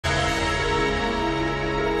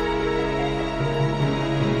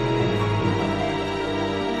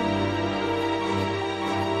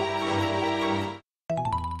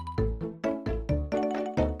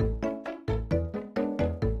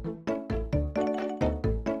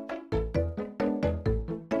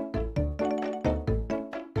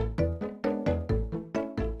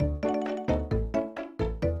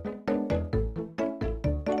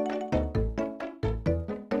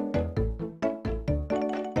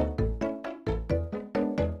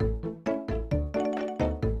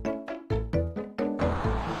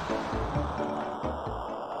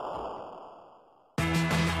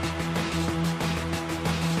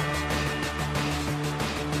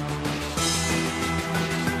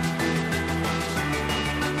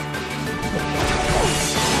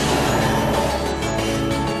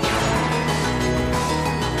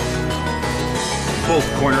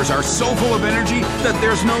corners are so full of energy that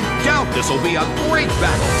there's no doubt this'll be a great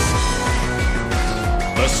battle.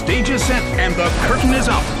 The stage is set and the curtain is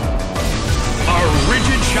up. A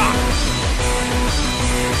rigid shock.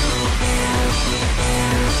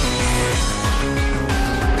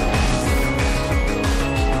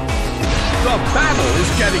 The battle is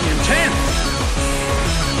getting intense.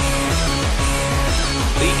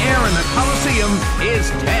 The air in the Colosseum is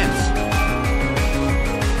tense.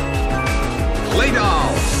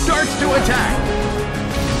 Claydol starts to attack.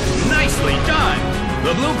 Nicely done.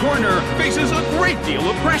 The blue corner faces a great deal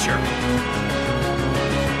of pressure.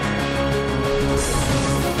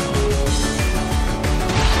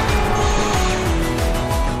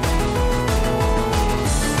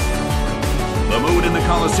 The mood in the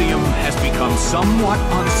Colosseum has become somewhat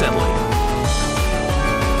unsettling.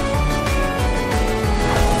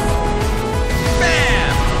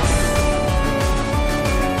 Bam!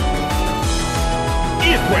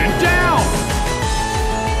 It went down!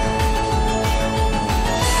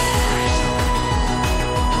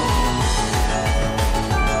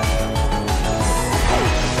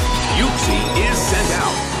 Uxie is sent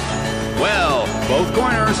out. Well, both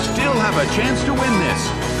corners still have a chance to win this.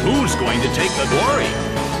 Who's going to take the glory?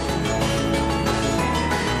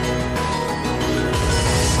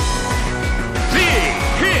 Big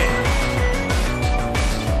hit!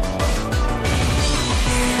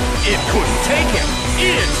 It couldn't take it.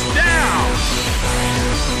 It's down!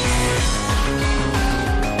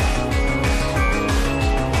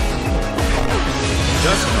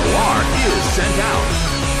 Dusknoir is sent out.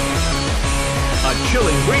 A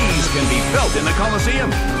chilling breeze can be felt in the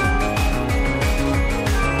Colosseum.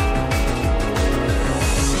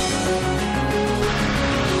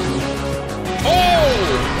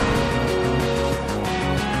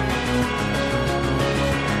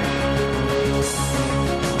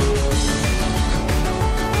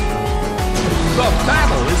 The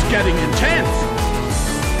battle is getting intense.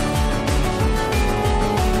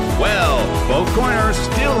 Well, both corners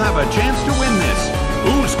still have a chance to win this.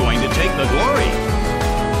 Who's going to take the glory?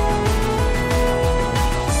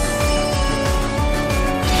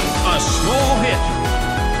 A small hit.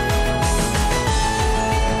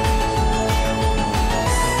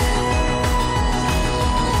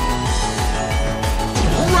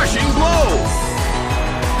 Rushing blow.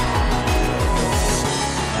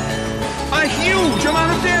 A huge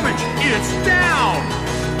amount of damage! It's down!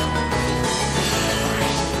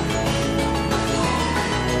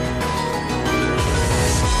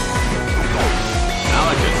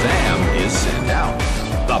 Alakazam is sent out.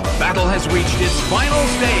 The battle has reached its final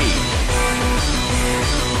stage.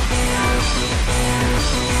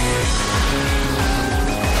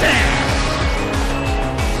 Bam!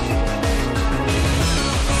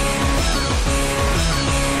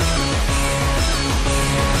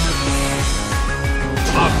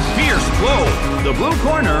 A fierce blow. The blue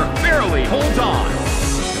corner barely holds on.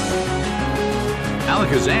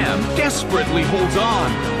 Alakazam desperately holds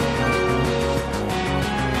on.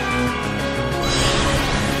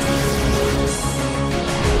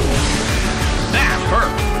 That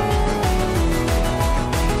hurt.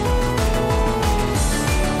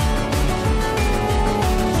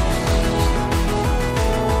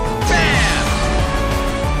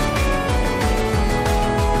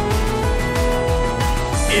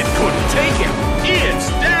 It couldn't take him. It's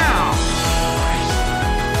down.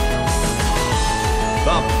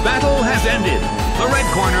 The battle has ended. The red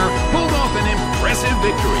corner pulled off an impressive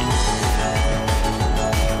victory.